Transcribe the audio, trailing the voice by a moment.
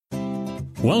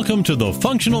Welcome to the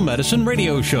Functional Medicine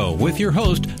Radio Show with your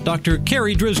host, Dr.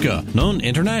 Carrie Drizga, known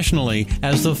internationally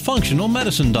as the Functional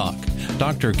Medicine Doc.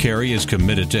 Dr. Carrie is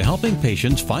committed to helping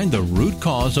patients find the root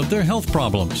cause of their health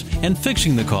problems and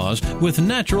fixing the cause with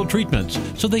natural treatments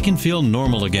so they can feel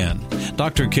normal again.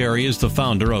 Dr. Carrie is the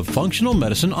founder of Functional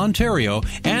Medicine Ontario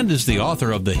and is the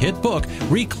author of the hit book,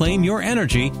 Reclaim Your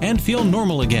Energy and Feel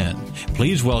Normal Again.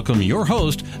 Please welcome your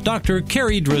host, Dr.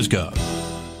 Carrie Drizga.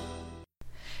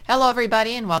 Hello,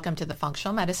 everybody, and welcome to the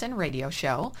Functional Medicine Radio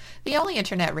Show, the only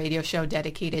internet radio show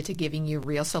dedicated to giving you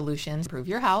real solutions to improve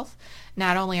your health.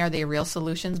 Not only are they real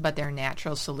solutions, but they're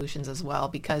natural solutions as well,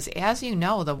 because as you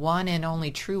know, the one and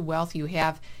only true wealth you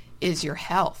have is your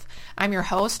health. I'm your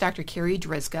host, Dr. Carrie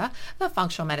Drizga, the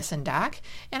Functional Medicine Doc,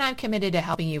 and I'm committed to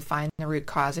helping you find the root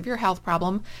cause of your health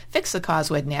problem, fix the cause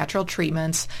with natural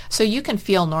treatments, so you can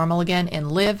feel normal again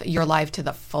and live your life to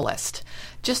the fullest.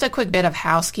 Just a quick bit of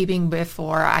housekeeping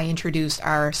before I introduce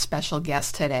our special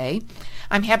guest today.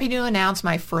 I'm happy to announce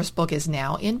my first book is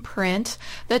now in print.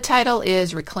 The title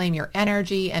is Reclaim Your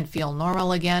Energy and Feel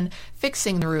Normal Again,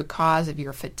 Fixing the Root Cause of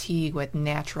Your Fatigue with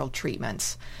Natural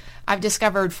Treatments. I've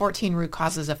discovered 14 root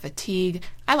causes of fatigue.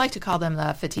 I like to call them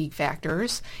the fatigue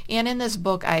factors. And in this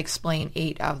book, I explain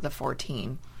 8 of the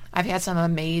 14. I've had some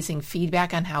amazing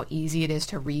feedback on how easy it is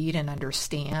to read and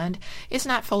understand. It's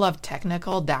not full of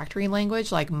technical doctory language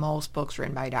like most books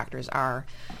written by doctors are.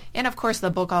 And of course, the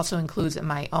book also includes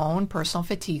my own personal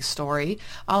fatigue story,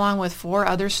 along with 4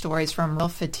 other stories from real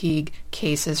fatigue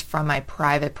cases from my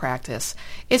private practice.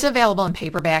 It's available in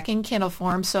paperback and Kindle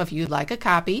form, so if you'd like a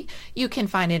copy, you can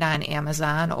find it on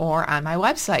Amazon or on my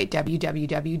website,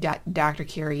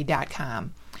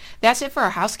 www.drcarrie.com. That's it for our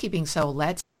housekeeping, so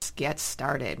let's get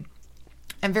started.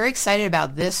 I'm very excited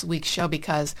about this week's show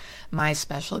because my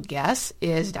special guest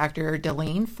is Dr.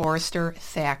 DaLene Forrester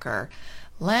Thacker.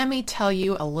 Let me tell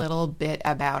you a little bit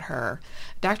about her.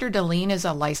 Dr. DaLene is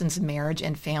a licensed marriage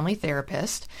and family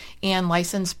therapist and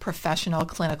licensed professional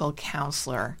clinical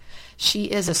counselor. She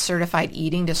is a certified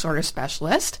eating disorder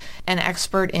specialist, an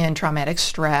expert in traumatic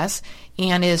stress,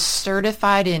 and is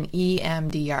certified in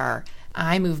EMDR,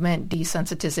 eye movement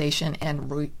desensitization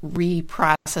and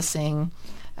reprocessing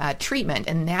treatment.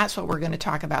 And that's what we're going to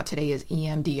talk about today is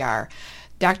EMDR.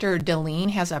 Dr. DaLene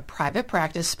has a private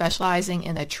practice specializing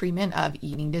in the treatment of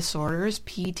eating disorders,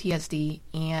 PTSD,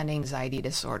 and anxiety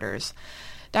disorders.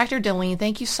 Dr. DaLene,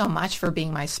 thank you so much for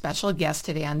being my special guest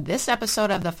today on this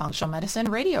episode of the Functional Medicine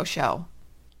Radio Show.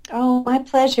 Oh, my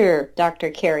pleasure,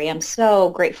 Dr. Carrie. I'm so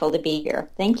grateful to be here.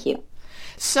 Thank you.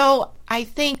 So I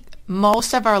think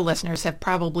most of our listeners have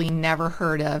probably never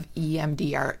heard of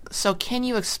EMDR. So can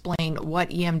you explain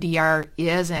what EMDR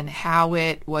is and how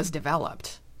it was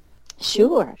developed?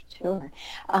 Sure.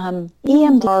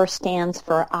 EMDR stands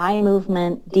for eye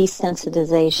movement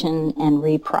desensitization and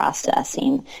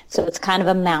reprocessing. So it's kind of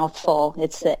a mouthful.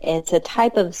 It's a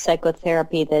type of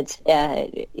psychotherapy that's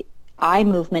eye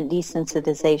movement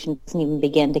desensitization doesn't even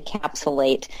begin to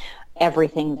encapsulate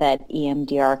everything that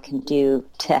EMDR can do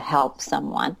to help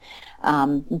someone.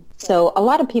 So a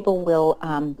lot of people will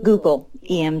Google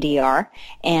EMDR,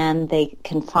 and they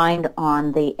can find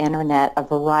on the internet a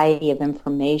variety of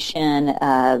information.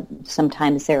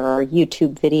 Sometimes there are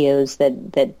YouTube videos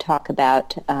that talk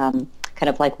about kind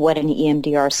of like what an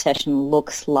EMDR session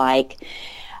looks like.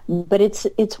 But it's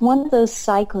one of those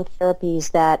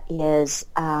psychotherapies that is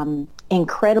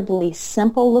incredibly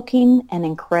simple looking and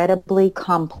incredibly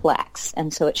complex,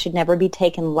 and so it should never be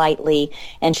taken lightly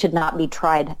and should not be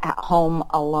tried at home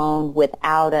alone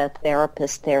without a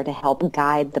therapist there to help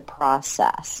guide the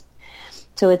process.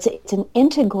 So it's an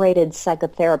integrated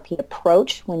psychotherapy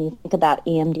approach. When you think about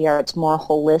EMDR, it's more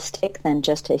holistic than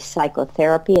just a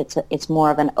psychotherapy. It's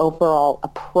more of an overall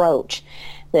approach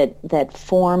that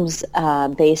forms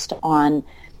based on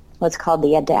what's called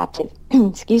the adaptive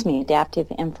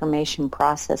information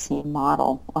processing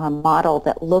model, a model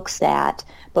that looks at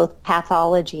both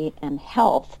pathology and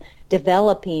health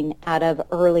developing out of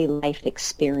early life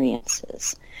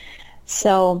experiences.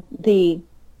 So the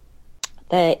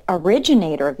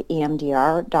originator of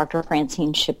EMDR, Dr.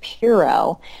 Francine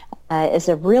Shapiro, is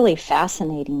a really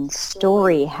fascinating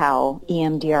story how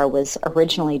EMDR was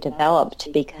originally developed,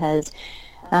 because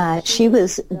she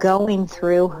was going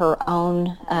through her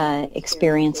own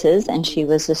experiences, and she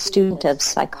was a student of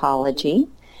psychology.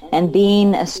 And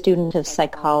being a student of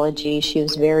psychology, she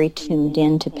was very tuned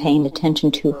in to paying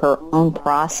attention to her own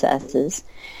processes.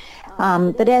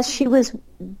 But as she was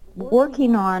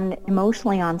working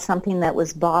emotionally on something that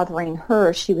was bothering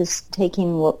her, she was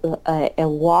taking a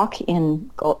walk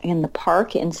in the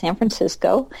park in San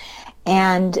Francisco,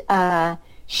 and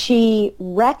she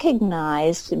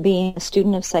recognized, being a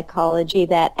student of psychology,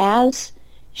 that as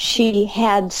she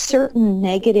had certain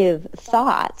negative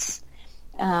thoughts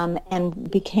and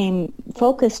became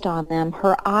focused on them,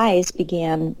 her eyes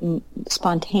began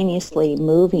spontaneously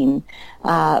moving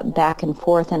back and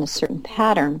forth in a certain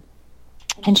pattern.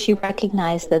 And she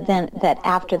recognized that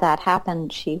after that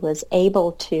happened, she was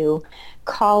able to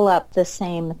call up the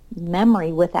same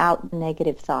memory without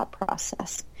negative thought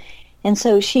process. And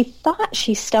so she thought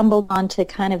she stumbled onto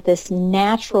kind of this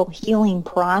natural healing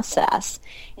process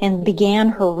and began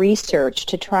her research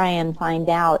to try and find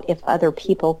out if other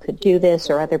people could do this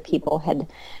or other people had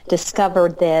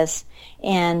discovered this.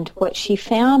 And what she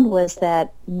found was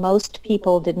that most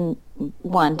people didn't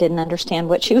understand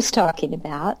what she was talking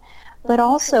about, but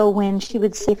also when she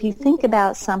would say, if you think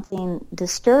about something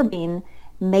disturbing,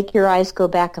 make your eyes go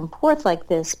back and forth like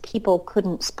this, people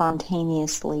couldn't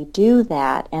spontaneously do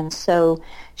that. And so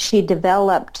she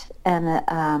developed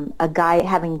a guide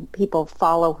having people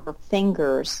follow her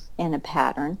fingers in a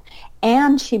pattern,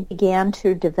 and she began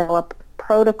to develop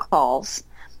protocols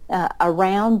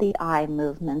around the eye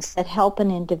movements that help an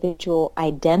individual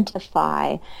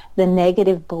identify the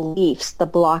negative beliefs, the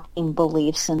blocking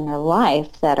beliefs in their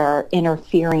life that are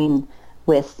interfering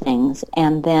with things,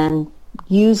 and then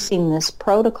using this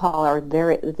protocol or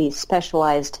these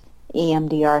specialized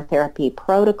EMDR therapy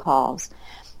protocols,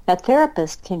 a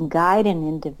therapist can guide an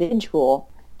individual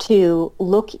to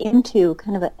look into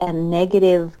kind of a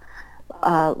negative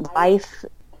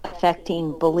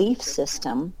life-affecting belief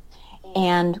system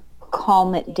and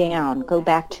calm it down, go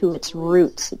back to its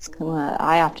roots.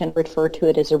 I often refer to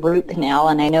it as a root canal,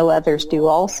 and I know others do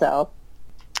also,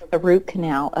 a root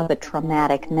canal of a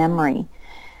traumatic memory.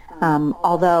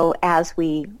 Although as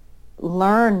we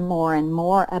learn more and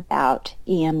more about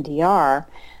EMDR,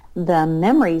 the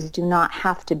memories do not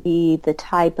have to be the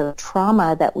type of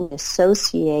trauma that we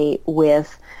associate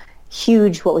with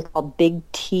huge, what we call big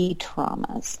T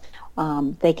traumas.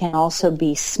 They can also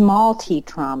be small T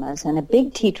traumas, and a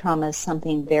big T trauma is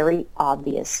something very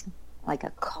obvious, like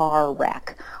a car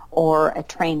wreck or a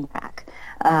train wreck,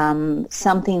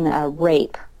 a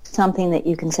rape, something that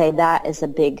you can say that is a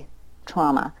big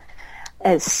trauma.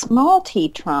 A small T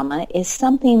trauma is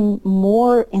something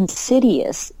more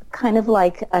insidious, kind of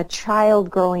like a child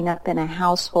growing up in a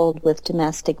household with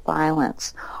domestic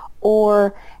violence,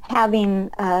 or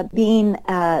being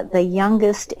the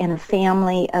youngest in a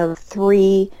family of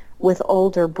 3 with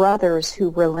older brothers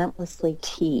who relentlessly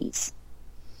tease,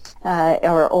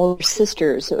 or older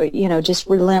sisters, or just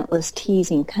relentless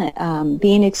teasing,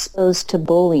 being exposed to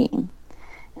bullying,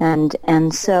 and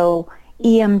so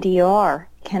EMDR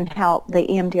can help. The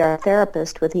EMDR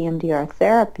therapist with EMDR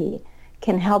therapy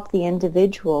can help the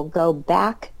individual go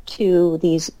back to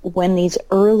when these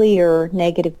earlier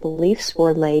negative beliefs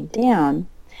were laid down,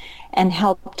 and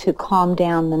help to calm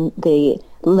down the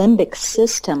limbic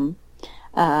system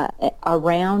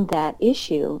around that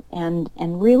issue, and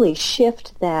really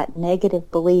shift that negative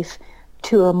belief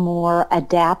to a more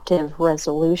adaptive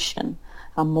resolution,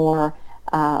 a more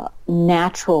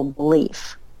natural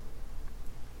belief.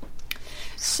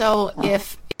 So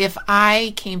if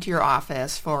I came to your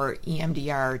office for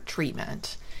EMDR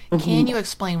treatment, can you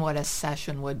explain what a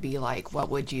session would be like?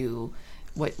 What would you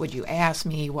ask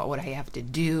me? What would I have to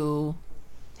do?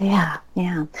 Yeah.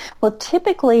 Well,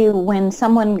 typically when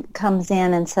someone comes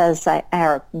in and says,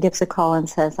 or gives a call and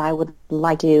says, I would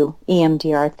like to do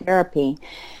EMDR therapy,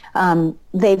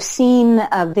 they've seen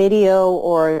a video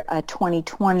or a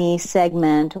 2020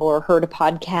 segment or heard a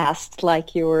podcast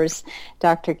like yours,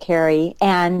 Dr. Carey,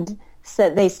 and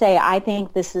so they say, I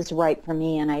think this is right for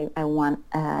me, and I want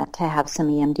to have some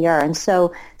EMDR. And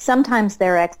so sometimes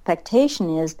their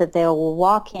expectation is that they will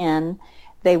walk in,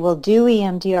 they will do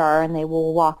EMDR, and they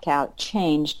will walk out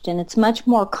changed. And it's much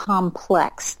more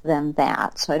complex than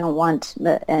that, so I don't want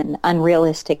an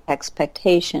unrealistic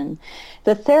expectation.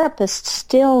 The therapist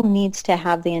still needs to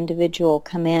have the individual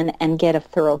come in and get a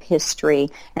thorough history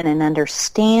and an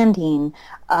understanding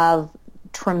of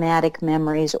traumatic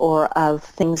memories or of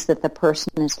things that the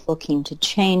person is looking to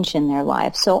change in their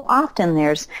life. So often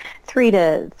there's 3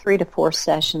 to 4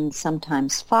 sessions,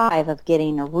 sometimes 5, of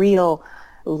getting a real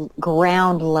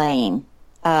ground laying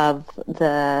of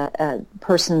the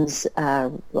person's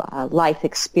life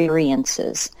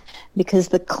experiences, because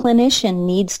the clinician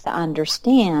needs to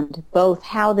understand both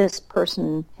how this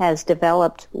person has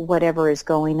developed whatever is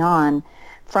going on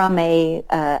from a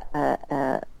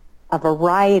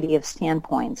variety of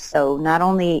standpoints. So not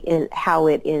only how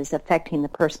it is affecting the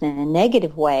person in a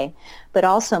negative way, but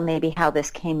also maybe how this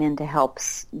came in to help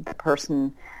the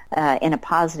person in a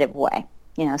positive way.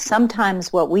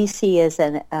 Sometimes what we see as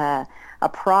a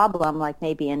problem, like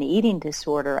maybe an eating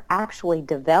disorder, actually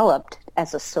developed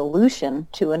as a solution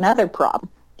to another problem.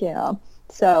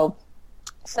 So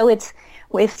it's,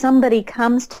 if somebody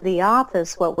comes to the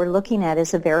office, what we're looking at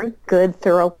is a very good,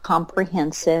 thorough,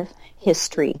 comprehensive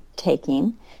history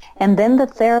taking. And then the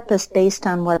therapist, based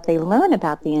on what they learn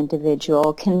about the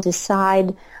individual, can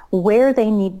decide where they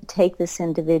need to take this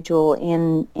individual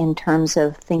in terms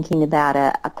of thinking about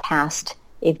a past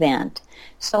event.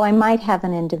 So I might have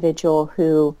an individual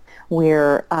who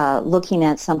we're looking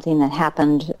at something that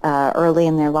happened early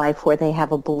in their life where they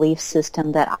have a belief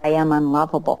system that I am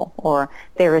unlovable or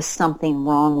there is something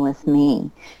wrong with me.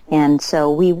 And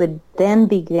so we would then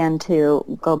begin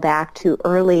to go back to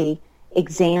early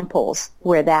examples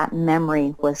where that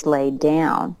memory was laid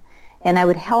down. And I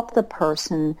would help the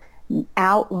person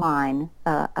outline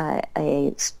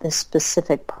a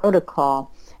specific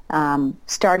protocol,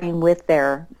 starting with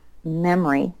their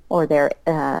memory or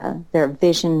their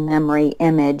vision, memory,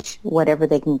 image, whatever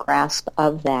they can grasp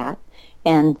of that.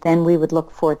 And then we would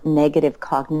look for negative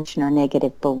cognition or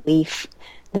negative belief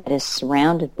that is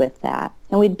surrounded with that.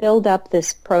 And we'd build up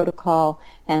this protocol,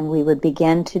 and we would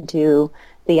begin to do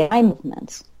the eye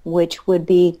movements, which would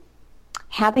be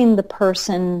having the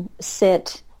person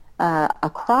sit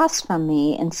across from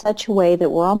me in such a way that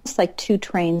we're almost like two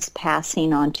trains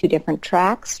passing on two different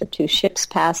tracks or two ships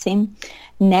passing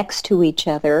next to each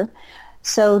other,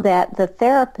 so that the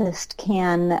therapist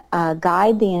can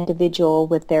guide the individual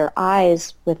with their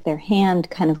eyes, with their hand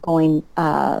kind of going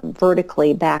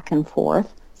vertically back and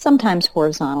forth, sometimes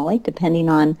horizontally, depending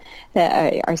on,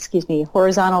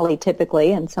 horizontally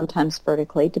typically, and sometimes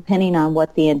vertically, depending on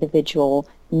what the individual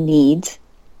needs.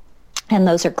 And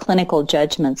those are clinical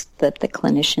judgments that the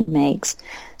clinician makes.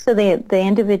 So the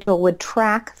individual would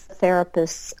track the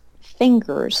therapist's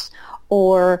fingers,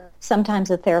 or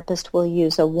sometimes a therapist will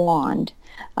use a wand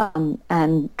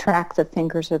and track the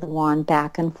fingers or the wand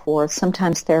back and forth.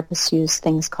 Sometimes therapists use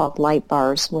things called light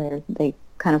bars, where they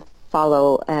kind of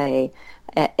follow a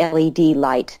LED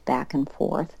light back and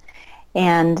forth.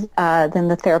 And then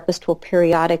the therapist will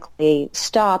periodically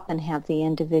stop and have the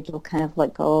individual kind of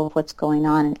let go of what's going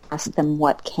on and ask them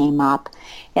what came up.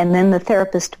 And then the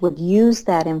therapist would use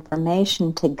that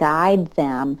information to guide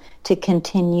them to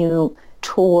continue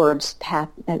towards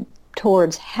health,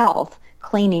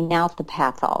 cleaning out the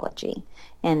pathology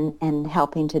and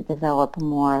helping to develop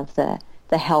more of the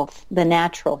health, the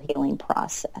natural healing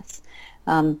process,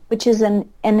 which is an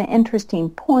interesting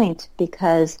point,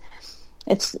 because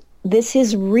this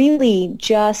is really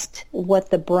just what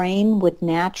the brain would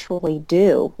naturally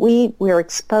do. We're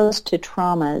exposed to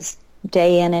traumas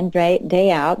day in and day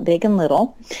out, big and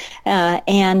little,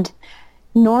 and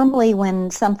normally when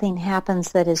something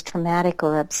happens that is traumatic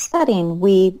or upsetting,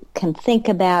 we can think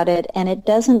about it and it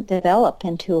doesn't develop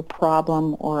into a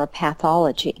problem or a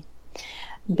pathology,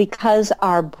 because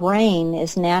our brain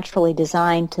is naturally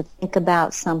designed to think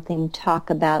about something, talk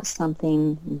about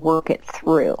something, work it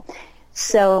through.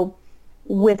 So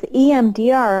with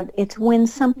EMDR, it's when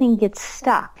something gets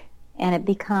stuck and it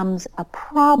becomes a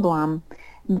problem,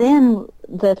 then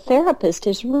the therapist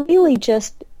is really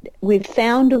just, we've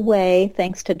found a way,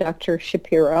 thanks to Dr.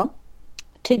 Shapiro,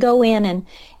 to go in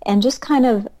and just kind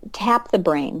of tap the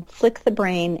brain, flick the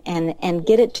brain, and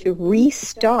get it to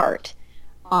restart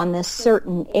on this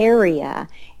certain area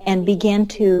and begin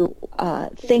to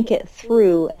think it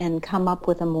through and come up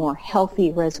with a more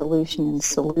healthy resolution and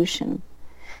solution.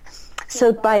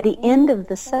 So by the end of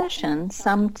the session,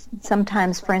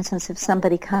 sometimes, for instance, if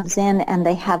somebody comes in and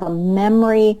they have a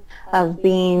memory of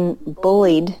being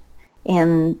bullied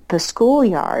in the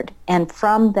schoolyard, and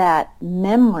from that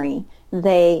memory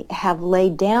they have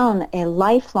laid down a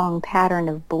lifelong pattern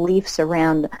of beliefs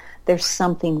around there's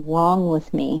something wrong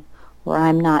with me or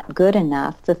I'm not good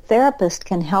enough, the therapist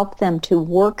can help them to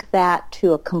work that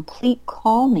to a complete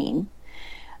calming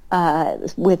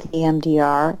with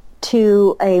EMDR,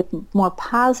 to a more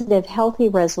positive, healthy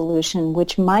resolution,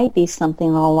 which might be something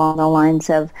along the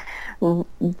lines of,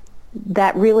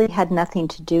 that really had nothing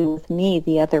to do with me.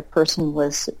 The other person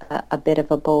was a bit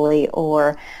of a bully,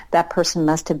 or that person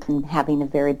must have been having a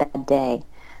very bad day.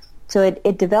 So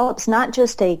it develops not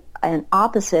just an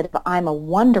opposite of I'm a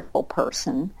wonderful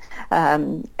person,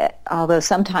 although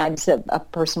sometimes a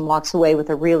person walks away with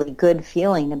a really good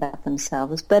feeling about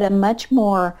themselves, but a much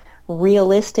more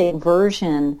realistic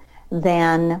version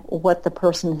than what the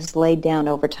person has laid down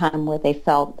over time, where they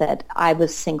felt that I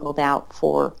was singled out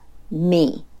for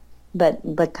me. But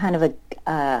kind of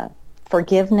a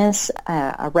forgiveness,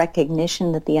 a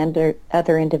recognition that the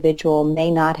other individual may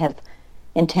not have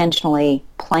intentionally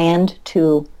planned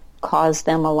to cause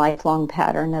them a lifelong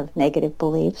pattern of negative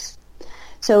beliefs.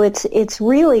 So it's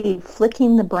really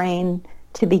flicking the brain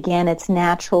to begin its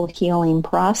natural healing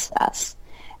process,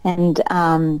 and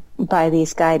by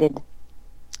these guided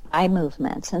eye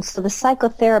movements. And so the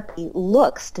psychotherapy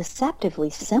looks deceptively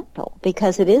simple,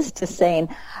 because it is just saying,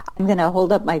 I'm going to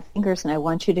hold up my fingers and I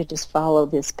want you to just follow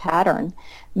this pattern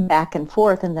back and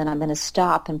forth, and then I'm going to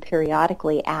stop and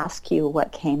periodically ask you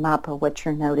what came up or what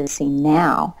you're noticing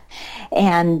now.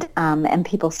 And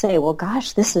people say, well,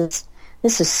 gosh, this is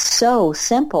so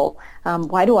simple.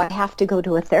 Why do I have to go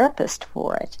to a therapist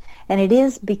for it? And it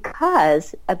is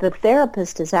because the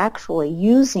therapist is actually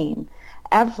using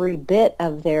every bit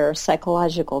of their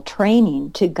psychological training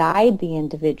to guide the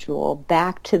individual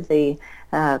back to the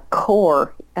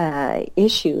core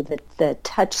issue, the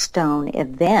touchstone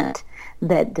event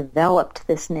that developed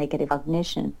this negative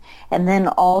cognition, and then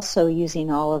also using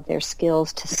all of their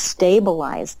skills to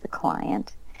stabilize the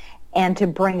client and to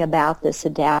bring about this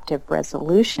adaptive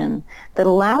resolution that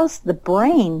allows the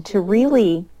brain to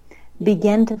really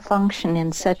begin to function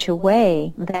in such a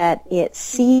way that it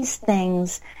sees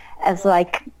things as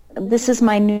like, this is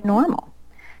my new normal.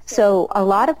 So a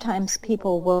lot of times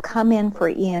people will come in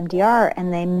for EMDR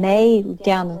and they may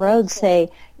down the road say,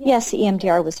 yes,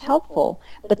 EMDR was helpful,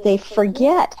 but they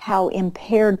forget how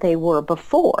impaired they were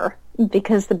before,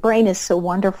 because the brain is so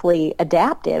wonderfully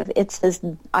adaptive. It says,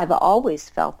 I've always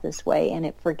felt this way, and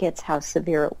it forgets how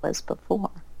severe it was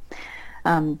before.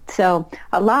 So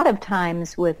a lot of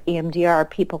times with EMDR,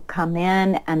 people come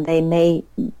in and they may,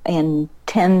 in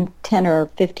 10 or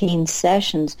 15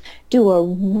 sessions, do a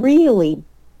really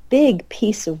big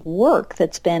piece of work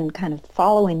that's been kind of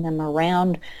following them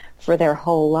around for their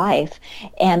whole life,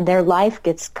 and their life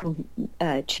gets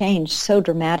changed so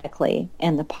dramatically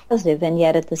in the positive, and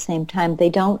yet at the same time they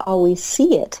don't always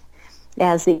see it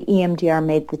as the EMDR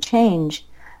made the change.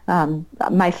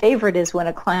 My favorite is when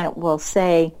a client will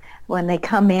say, when they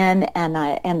come in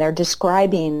and they're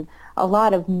describing a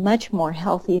lot of much more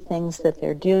healthy things that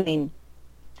they're doing,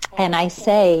 and I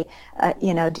say, do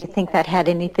you think that had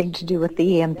anything to do with the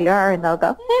EMDR? And they'll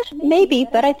go, maybe,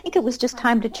 but I think it was just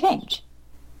time to change.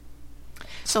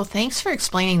 So thanks for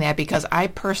explaining that, because I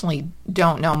personally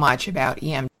don't know much about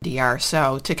EMDR.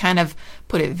 So to kind of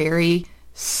put it very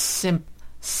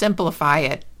simplify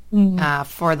it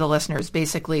for the listeners,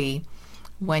 basically,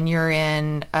 when you're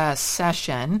in a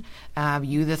session,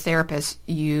 you, the therapist,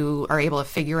 you are able to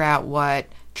figure out what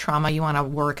trauma you want to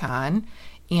work on,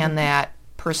 and that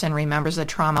person remembers the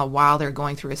trauma while they're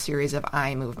going through a series of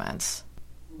eye movements.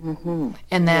 Mm-hmm.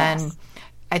 And then yes.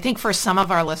 I think for some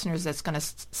of our listeners, that's going to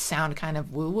sound kind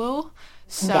of woo-woo.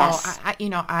 So, yes.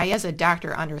 I as a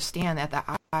doctor understand that the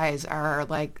eyes are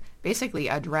like basically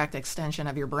a direct extension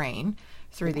of your brain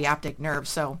through the optic nerve.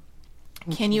 So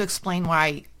can you explain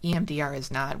why EMDR is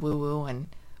not woo-woo and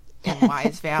why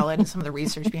it's valid and some of the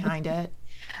research behind it?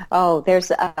 Oh,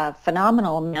 there's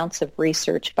phenomenal amounts of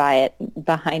research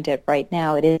behind it right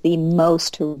now. It is the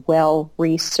most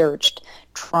well-researched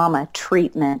trauma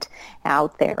treatment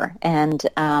out there. And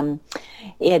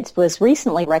it was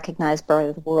recently recognized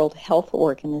by the World Health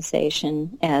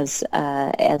Organization as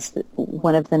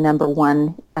one of the number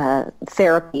one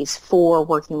therapies for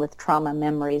working with trauma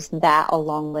memories, that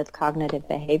along with cognitive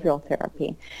behavioral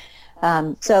therapy.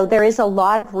 So there is a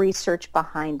lot of research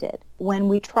behind it. When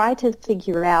we try to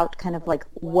figure out kind of like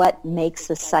what makes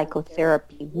a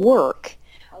psychotherapy work,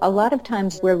 a lot of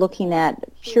times we're looking at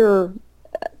pure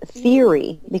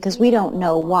theory, because we don't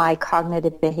know why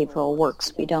cognitive behavioral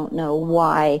works. We don't know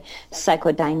why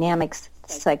psychodynamics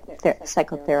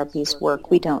psychotherapies work.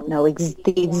 We don't know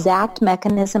the exact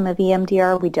mechanism of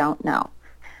EMDR. We don't know.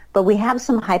 But we have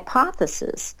some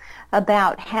hypotheses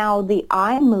about how the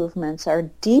eye movements are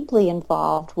deeply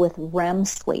involved with REM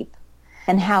sleep,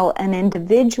 and how an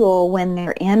individual, when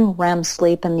they're in REM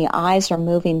sleep and the eyes are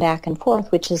moving back and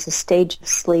forth, which is a stage of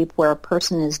sleep where a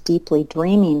person is deeply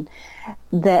dreaming,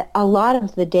 that a lot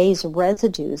of the day's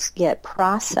residues get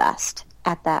processed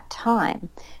at that time.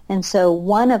 And so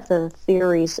one of the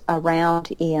theories around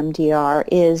EMDR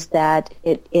is that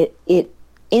it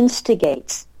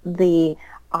instigates the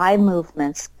eye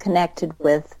movements connected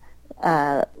with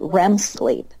REM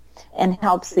sleep and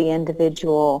helps the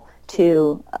individual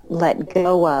to let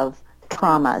go of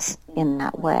traumas in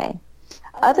that way.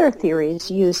 Other theories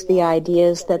use the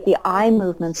ideas that the eye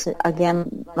movements,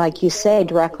 again, like you say,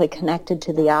 directly connected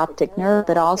to the optic nerve,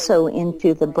 but also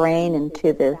into the brain,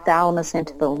 into the thalamus,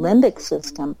 into the limbic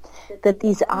system, that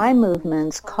these eye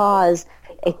movements cause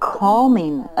a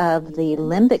calming of the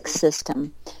limbic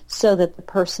system so that the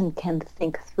person can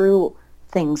think through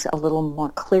things a little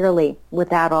more clearly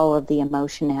without all of the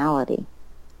emotionality.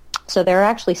 So there are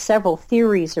actually several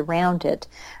theories around it,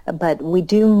 but we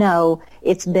do know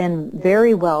it's been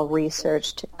very well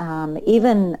researched.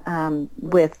 Even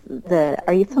with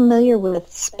are you familiar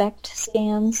with SPECT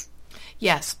scans?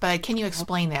 Yes, but can you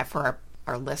explain that for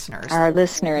our listeners? Our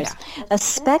listeners. Yeah. A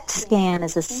SPECT scan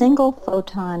is a single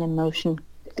photon emission,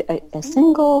 a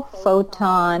single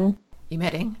photon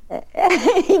emitting.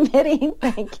 Emitting,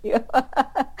 thank you.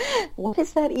 What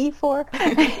is that E for?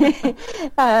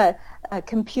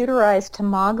 Computerized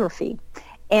tomography.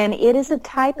 And it is a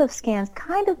type of scan,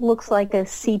 kind of looks like a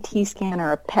CT scan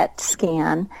or a PET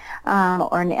scan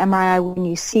or an MRI when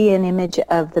you see an image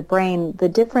of the brain. The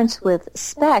difference with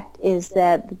SPECT is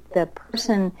that the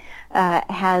person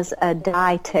has a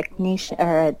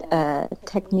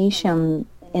technetium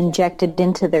injected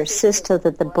into their cyst so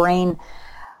that the brain,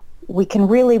 we can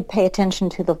really pay attention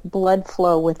to the blood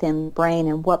flow within the brain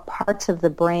and what parts of the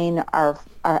brain are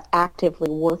actively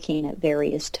working at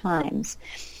various times.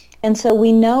 And so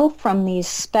we know from these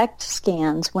SPECT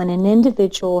scans when an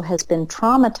individual has been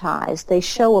traumatized, they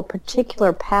show a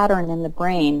particular pattern in the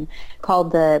brain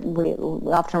called we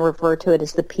often refer to it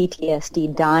as the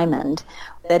PTSD diamond,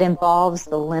 that involves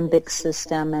the limbic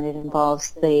system and it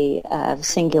involves the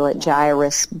cingulate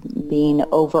gyrus being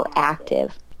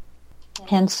overactive.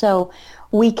 And so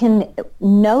we can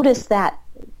notice that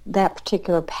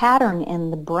particular pattern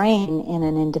in the brain in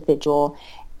an individual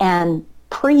and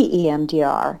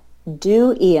pre-EMDR,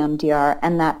 do EMDR,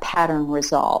 and that pattern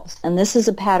resolves. And this is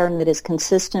a pattern that is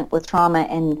consistent with trauma,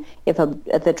 and if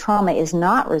the trauma is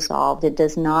not resolved, it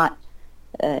does not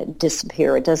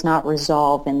disappear. It does not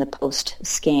resolve in the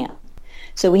post-scan.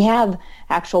 So we have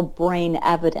actual brain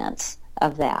evidence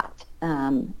of that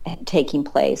taking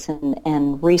place,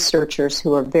 and researchers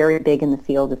who are very big in the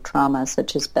field of trauma,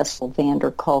 such as Bessel van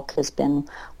der Kolk has been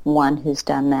one who's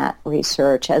done that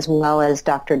research, as well as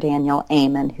Dr. Daniel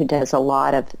Amen, who does a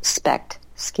lot of SPECT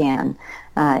scan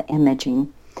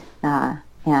imaging.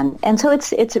 And so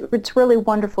it's really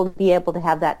wonderful to be able to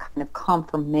have that kind of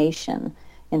confirmation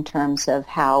in terms of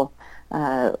how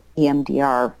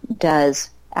EMDR does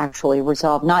actually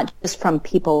resolve, not just from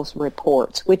people's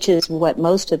reports, which is what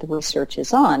most of the research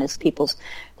is on, is people's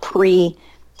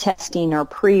pre-testing or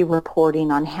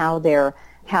pre-reporting on how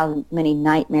many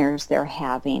nightmares they're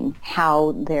having,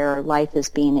 how their life is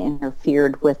being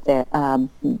interfered with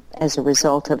as a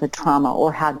result of a trauma,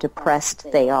 or how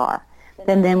depressed they are.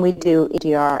 And then we do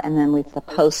EMDR, and then we have the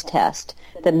post-test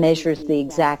that measures the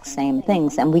exact same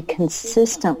things, and we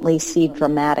consistently see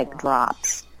dramatic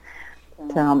drops.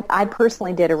 I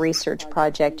personally did a research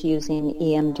project using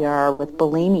EMDR with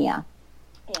bulimia,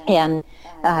 and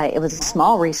it was a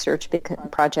small research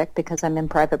project because I'm in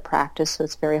private practice, so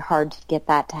it's very hard to get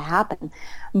that to happen.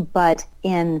 But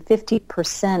in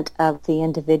 50% of the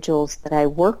individuals that I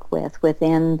work with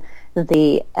within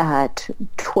the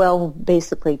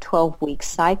 12-week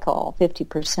cycle,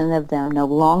 50% of them no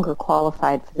longer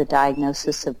qualified for the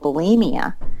diagnosis of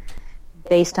bulimia,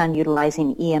 based on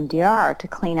utilizing EMDR to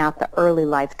clean out the early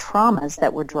life traumas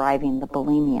that were driving the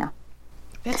bulimia.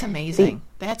 That's amazing.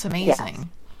 That's amazing.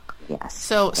 Yes.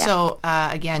 So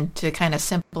again, to kind of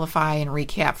simplify and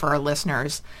recap for our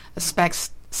listeners, a SPECT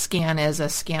scan is a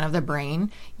scan of the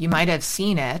brain. You might have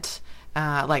seen it,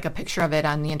 like a picture of it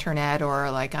on the internet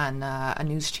or like on a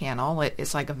news channel.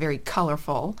 It's like a very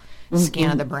colorful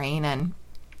scan of the brain. And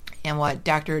what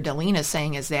Dr. DaLene is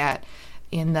saying is that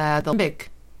in the limbic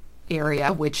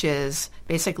area, which is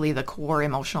basically the core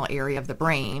emotional area of the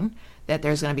brain, that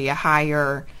there's going to be a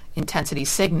higher intensity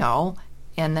signal,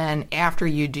 and then after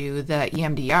you do the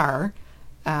EMDR,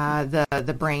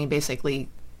 the brain basically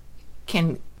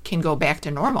can go back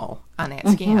to normal on that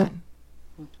scan.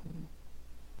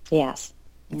 Yes,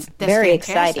 that's very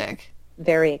fantastic. Exciting.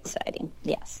 Very exciting.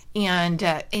 Yes. And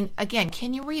again,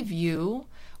 can you review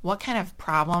what kind of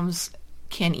problems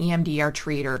can EMDR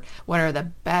treat, or what are the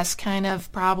best kind of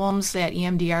problems that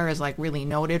EMDR is like really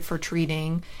noted for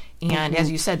treating? And as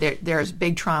you said, there's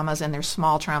big traumas and there's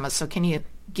small traumas. So can you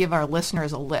give our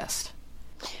listeners a list?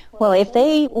 Well, if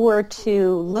they were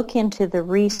to look into the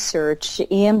research,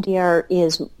 EMDR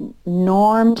is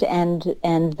normed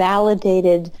and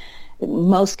validated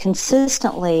most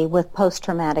consistently with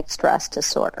post-traumatic stress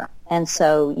disorder. And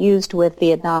so used with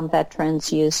Vietnam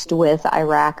veterans, used with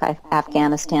Iraq,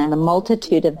 Afghanistan, the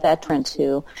multitude of veterans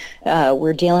who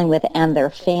we're dealing with and their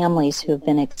families who have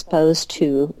been exposed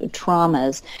to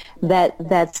traumas,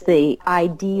 that's the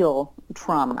ideal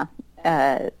trauma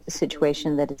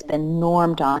situation that has been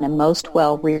normed on and most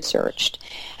well researched.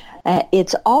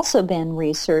 It's also been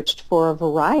researched for a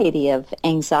variety of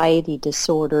anxiety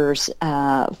disorders.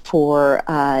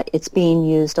 It's being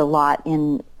used a lot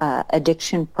in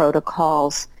addiction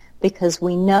protocols, because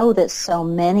we know that so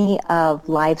many of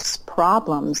life's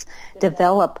problems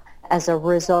develop as a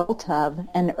result of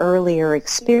an earlier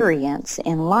experience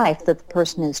in life that the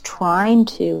person is trying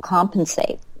to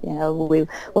compensate.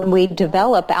 When we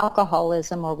develop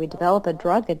alcoholism or we develop a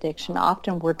drug addiction,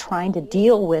 often we're trying to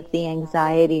deal with the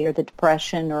anxiety or the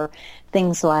depression or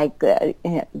things like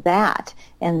that.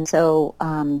 And so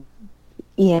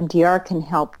EMDR can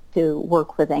help to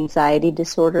work with anxiety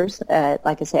disorders.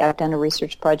 Like I say, I've done a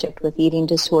research project with eating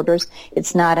disorders.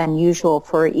 It's not unusual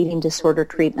for eating disorder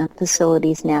treatment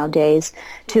facilities nowadays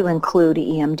to include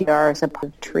EMDR as a part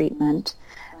of treatment.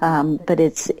 But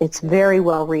it's very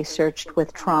well researched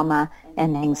with trauma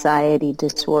and anxiety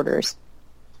disorders.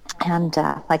 And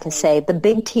like I say, the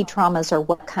big T traumas are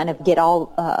what kind of get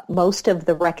most of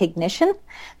the recognition,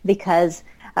 because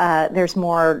there's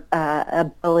more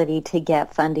ability to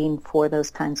get funding for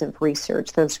those kinds of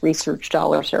research. Those research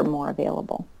dollars are more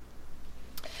available.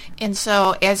 And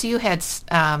so, as you had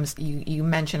you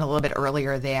mentioned a little bit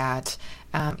earlier that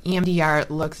EMDR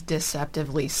looks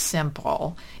deceptively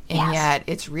simple, and yet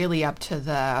it's really up to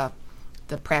the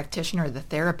practitioner, the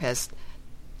therapist,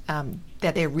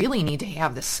 that they really need to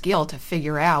have the skill to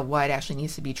figure out what actually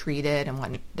needs to be treated and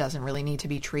what doesn't really need to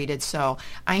be treated. So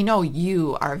I know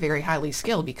you are very highly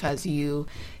skilled because you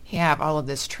have all of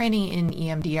this training in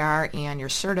EMDR and you're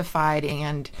certified,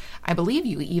 and I believe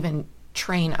you even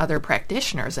train other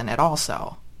practitioners in it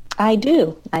also. I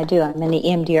do. I'm an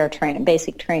EMDR trainer,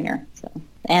 basic trainer,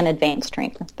 and advanced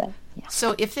trainer. But, yeah.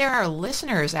 So if there are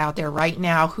listeners out there right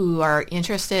now who are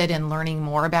interested in learning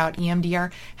more about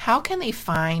EMDR, how can they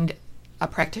find a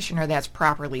practitioner that's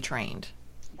properly trained?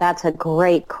 That's a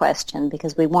great question,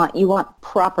 because you want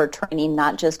proper training,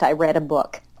 not just I read a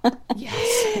book.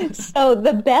 Yes. So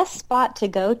the best spot to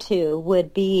go to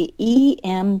would be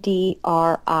EMDRIA.org,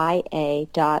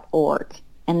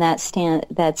 and that's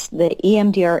the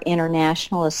EMDR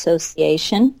International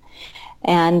Association.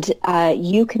 And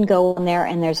you can go in there,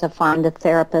 and there's a Find a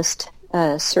Therapist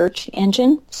search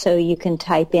engine, so you can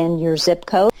type in your zip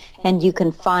code, and you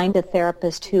can find a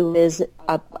therapist who is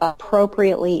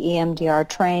appropriately EMDR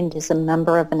trained, is a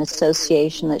member of an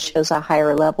association that shows a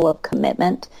higher level of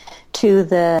commitment to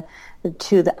the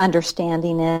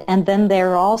understanding it. And then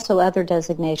there are also other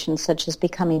designations, such as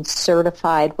becoming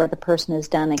certified, where the person has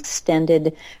done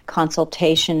extended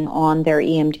consultation on their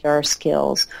EMDR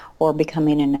skills, or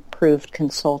becoming an approved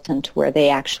consultant, where they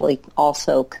actually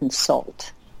also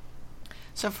consult.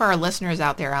 So for our listeners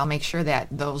out there, I'll make sure that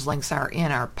those links are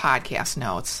in our podcast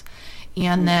notes.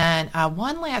 And then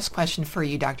one last question for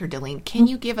you, Dr. DaLene. Can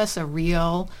you give us a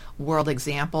real-world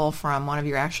example from one of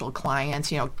your actual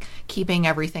clients, keeping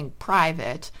everything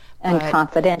private? And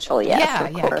confidential, yes,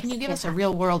 of course. Can you give us a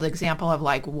real-world example of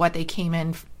what they came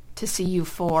in to see you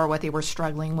for, what they were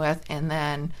struggling with, and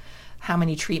then how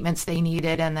many treatments they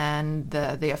needed, and then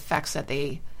the effects that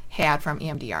they had from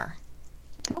EMDR?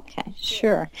 Okay,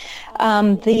 sure.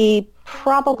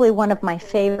 Probably one of my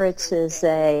favorites is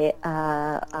a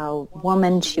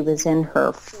woman. She was in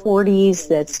her 40s.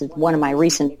 That's one of my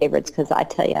recent favorites, because I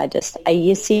tell you,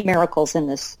 you see miracles in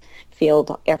this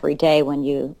field every day when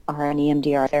you are an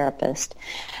EMDR therapist.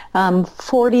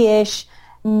 40-ish.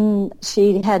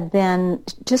 She had been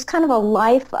just kind of a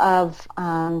life of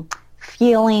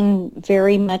feeling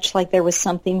very much like there was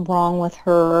something wrong with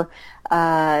her.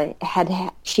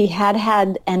 She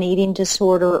had an eating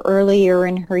disorder earlier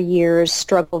in her years,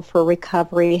 struggled for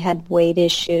recovery, had weight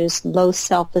issues, low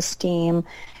self-esteem,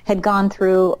 had gone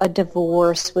through a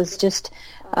divorce, was just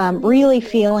really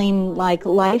feeling like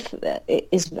life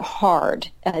is hard,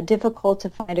 difficult to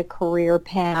find a career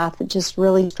path, just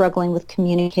really struggling with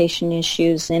communication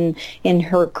issues in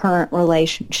her current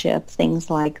relationship, things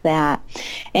like that.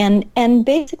 And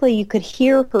basically you could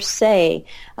hear her say,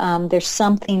 there's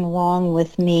something wrong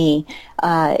with me,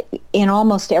 in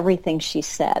almost everything she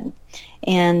said.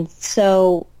 And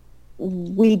so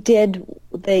we did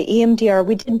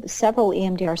several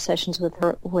EMDR sessions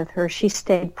with her. She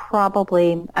stayed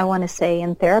probably, I want to say,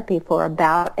 in therapy for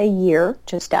about a year,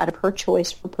 just out of her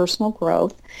choice for personal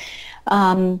growth.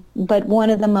 But one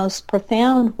of the most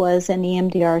profound was an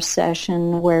EMDR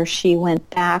session where she went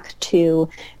back to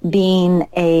being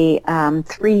a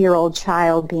 3-year-old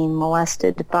child being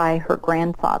molested by her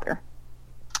grandfather.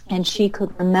 And she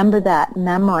could remember that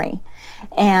memory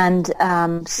and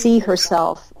see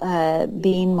herself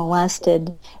being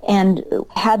molested, and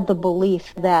had the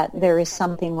belief that there is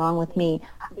something wrong with me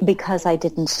because I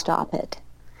didn't stop it.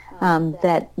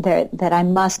 that I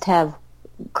must have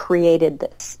created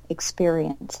this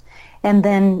experience. And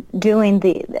then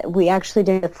we actually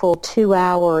did a full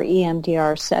 2-hour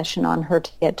EMDR session on her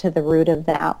to get to the root of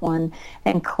that one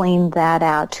and clean that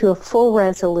out to a full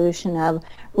resolution of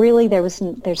really there's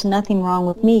nothing wrong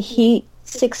with me.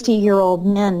 60-year-old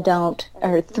men don't,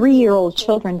 or 3-year-old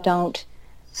children don't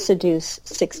seduce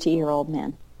 60-year-old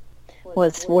men,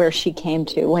 was where she came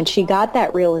to. When she got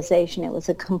that realization, it was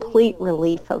a complete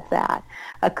relief of that,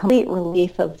 a complete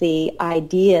relief of the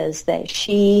ideas that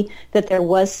there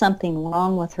was something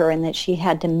wrong with her and that she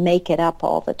had to make it up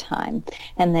all the time,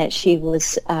 and that she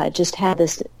was just had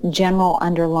this general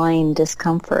underlying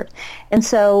discomfort. And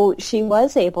so she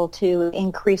was able to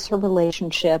increase her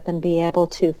relationship and be able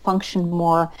to function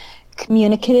more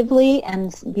communicatively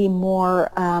and be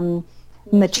more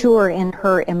mature in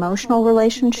her emotional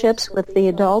relationships with the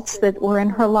adults that were in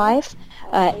her life,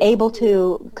 able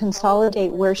to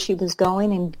consolidate where she was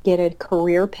going and get a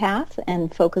career path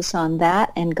and focus on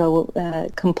that and go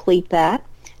complete that,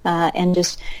 and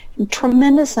just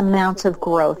tremendous amounts of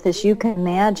growth. As you can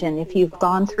imagine, if you've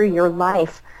gone through your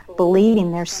life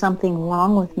believing there's something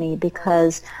wrong with me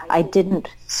because I didn't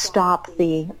stop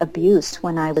the abuse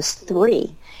when I was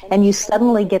 3, and you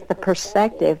suddenly get the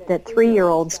perspective that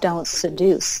 3-year-olds don't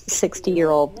seduce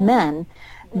 60-year-old men,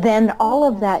 then all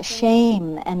of that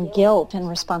shame and guilt and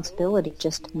responsibility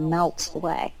just melts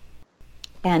away,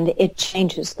 and it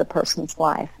changes the person's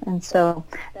life. And so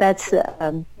that's,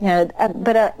 like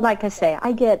I say,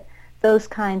 I get those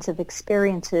kinds of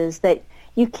experiences that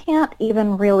you can't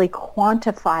even really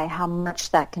quantify how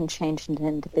much that can change an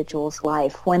individual's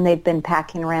life when they've been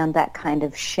packing around that kind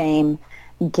of shame,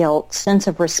 guilt, sense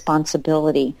of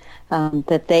responsibility,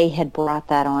 that they had brought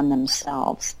that on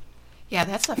themselves. Yeah,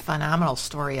 that's a phenomenal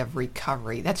story of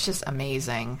recovery. That's just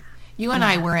amazing. You and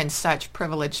I were in such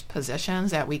privileged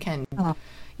positions that we can,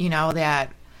 that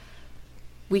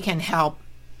we can help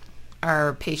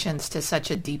our patients to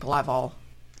such a deep level.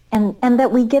 And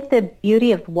that we get the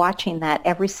beauty of watching that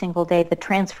every single day, the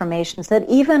transformations that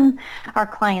even our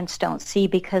clients don't see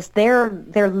because they're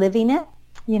living it.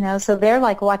 So they're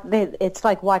like it's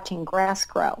like watching grass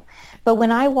grow. But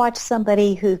when I watch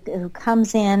somebody who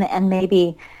comes in and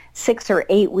maybe 6 or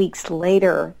 8 weeks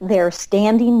later, they're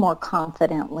standing more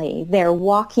confidently, they're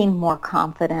walking more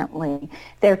confidently,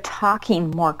 they're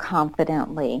talking more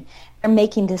confidently, they're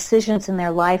making decisions in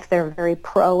their life, they're very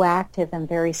proactive and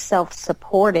very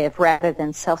self-supportive rather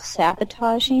than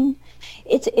self-sabotaging.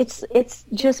 It's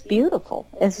just beautiful.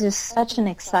 It's just such an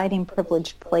exciting,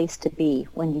 privileged place to be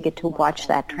when you get to watch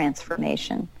that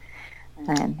transformation.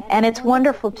 And it's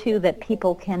wonderful, too, that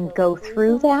people can go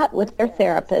through that with their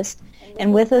therapist,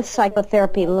 and with a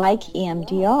psychotherapy like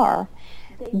EMDR,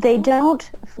 they don't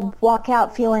walk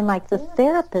out feeling like the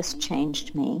therapist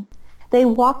changed me. They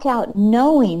walk out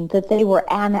knowing that they were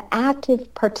an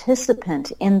active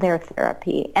participant in their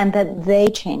therapy and that they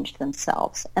changed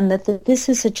themselves and that this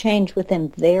is a change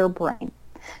within their brain.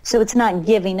 So it's not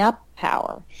giving up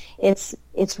power. It's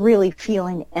really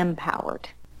feeling empowered.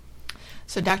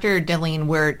 So Dr. DaLene,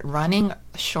 we're running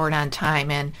short on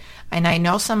time, and I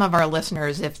know some of our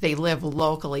listeners, if they live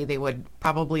locally, they would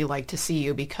probably like to see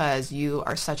you because you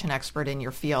are such an expert in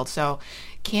your field. So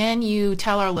can you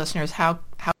tell our listeners how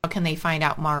can they find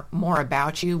out more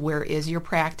about you? Where is your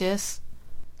practice?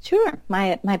 Sure.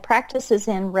 My practice is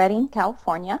in Redding,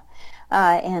 California,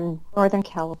 in Northern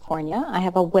California. I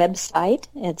have a website.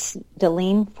 It's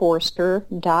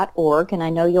DaLeneForster.org, and I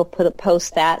know you'll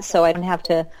post that so I don't have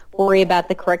to worry about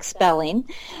the correct spelling.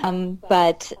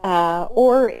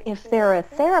 Or if they're a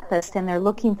therapist and they're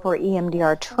looking for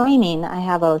EMDR training, I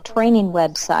have a training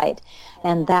website,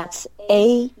 and that's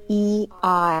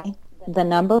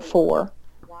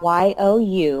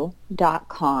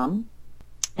AEI4YOU.com.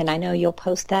 And I know you'll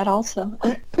post that also.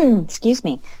 Excuse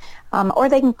me. Or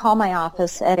they can call my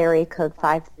office at area code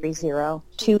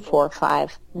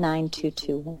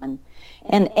 530-245-9221.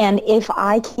 And if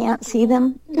I can't see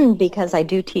them, because I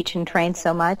do teach and train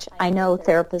so much, I know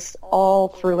therapists all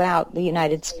throughout the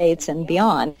United States and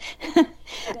beyond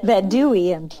that do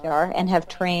EMDR and have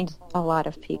trained a lot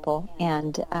of people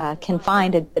and can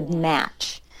find a good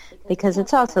match. Because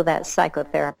it's also that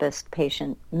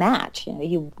psychotherapist-patient match.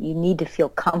 You need to feel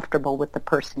comfortable with the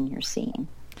person you're seeing.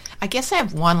 I guess I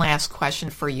have one last question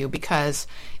for you because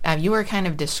you were kind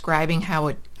of describing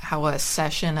how a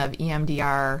session of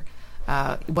EMDR,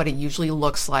 what it usually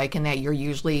looks like, and that you're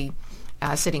usually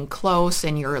sitting close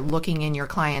and you're looking in your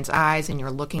client's eyes and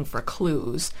you're looking for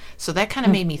clues. So that kind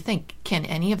of made me think, can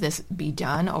any of this be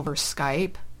done over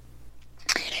Skype?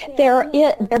 There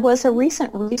was a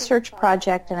recent research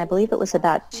project, and I believe it was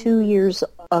about 2 years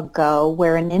ago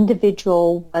where an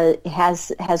individual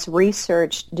has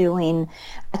researched doing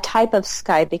a type of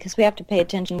Skype, because we have to pay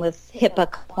attention with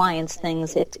HIPAA compliance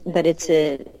things, but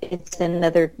it's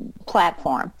another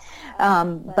platform.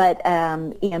 But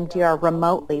EMDR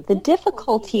remotely. The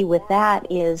difficulty with that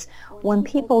is when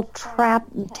people tap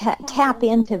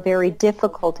into very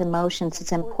difficult emotions,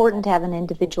 it's important to have an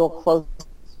individual close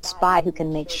by who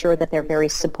can make sure that they're very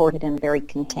supported and very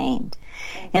contained.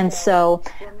 And so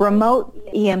remote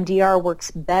EMDR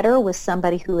works better with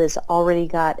somebody who has already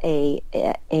got a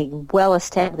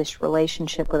well-established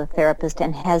relationship with a therapist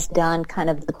and has done kind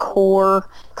of the core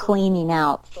cleaning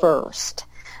out first.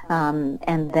 And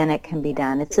then it can be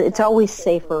done. It's always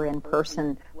safer in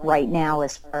person right now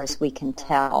as far as we can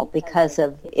tell, because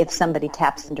of if somebody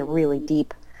taps into really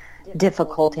deep,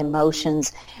 difficult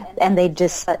emotions and they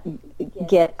just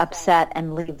get upset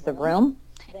and leave the room,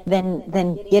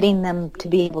 then getting them to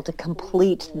be able to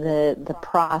complete the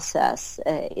process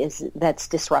that's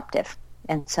disruptive,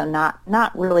 and so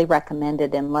not really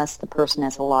recommended unless the person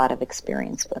has a lot of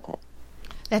experience with it.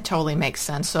 That totally makes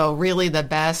sense. So really the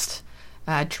best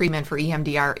treatment for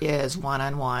EMDR is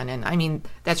one-on-one, and I mean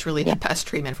that's really the best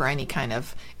treatment for any kind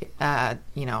of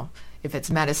if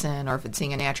it's medicine or if it's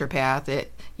seeing a naturopath,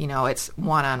 it's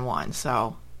one-on-one.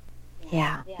 So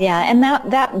yeah, and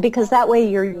that because that way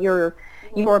you're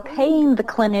paying the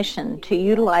clinician to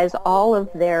utilize all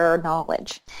of their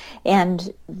knowledge,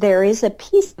 and there is a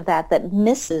piece of that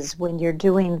misses when you're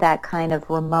doing that kind of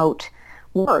remote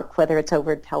work, whether it's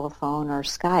over telephone or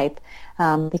Skype,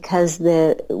 because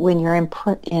when you're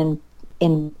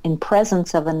in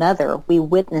presence of another, we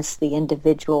witness the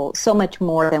individual so much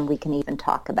more than we can even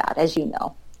talk about, as you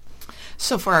know.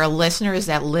 So for our listeners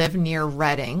that live near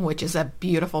Redding, which is a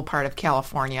beautiful part of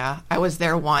California, I was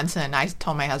there once and I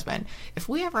told my husband, if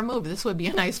we ever move, this would be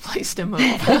a nice place to move.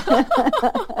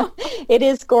 It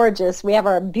is gorgeous. We have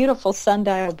our beautiful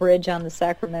sundial bridge on the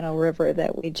Sacramento River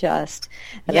that we just...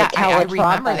 I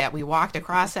remember that. We walked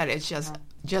across that. It's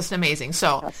just amazing.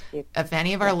 So if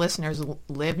any of our listeners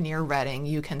live near Redding,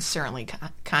 you can certainly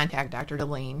contact Dr.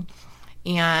 DaLene.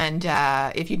 And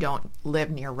if you don't live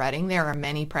near Redding, there are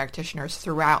many practitioners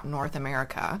throughout North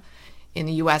America, in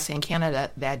the U.S. and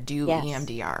Canada, that do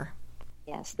EMDR.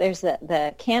 Yes, there's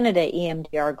the Canada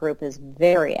EMDR group is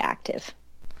very active.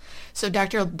 So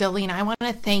Dr. DaLene, I want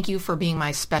to thank you for being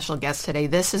my special guest today.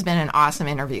 This has been an awesome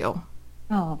interview.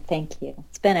 Oh, thank you.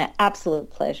 It's been an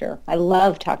absolute pleasure. I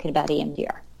love talking about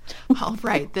EMDR. All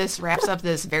right. This wraps up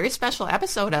this very special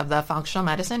episode of the Functional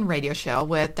Medicine Radio Show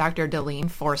with Dr.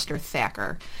 DaLene Forster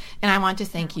Thacker. And I want to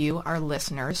thank you, our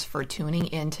listeners, for tuning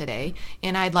in today.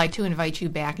 And I'd like to invite you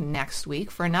back next week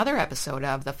for another episode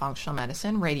of the Functional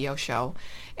Medicine Radio Show.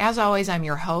 As always, I'm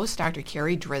your host, Dr.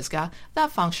 Carrie Drizga, the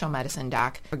Functional Medicine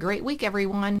Doc. Have a great week,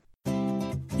 everyone.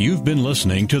 You've been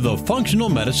listening to the Functional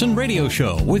Medicine Radio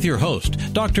Show with your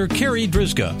host, Dr. Carrie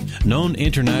Drizga, known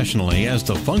internationally as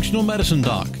the Functional Medicine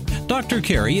Doc. Dr.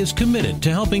 Carrie is committed to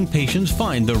helping patients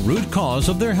find the root cause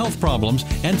of their health problems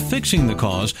and fixing the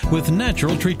cause with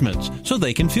natural treatments so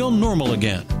they can feel normal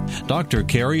again. Dr.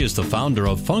 Carrie is the founder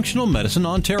of Functional Medicine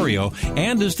Ontario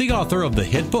and is the author of the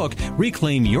hit book,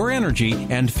 Reclaim Your Energy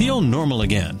and Feel Normal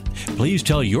Again. Please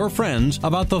tell your friends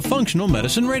about the Functional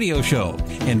Medicine Radio Show,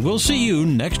 and we'll see you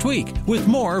next week with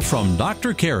more from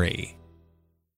Dr. Carrie.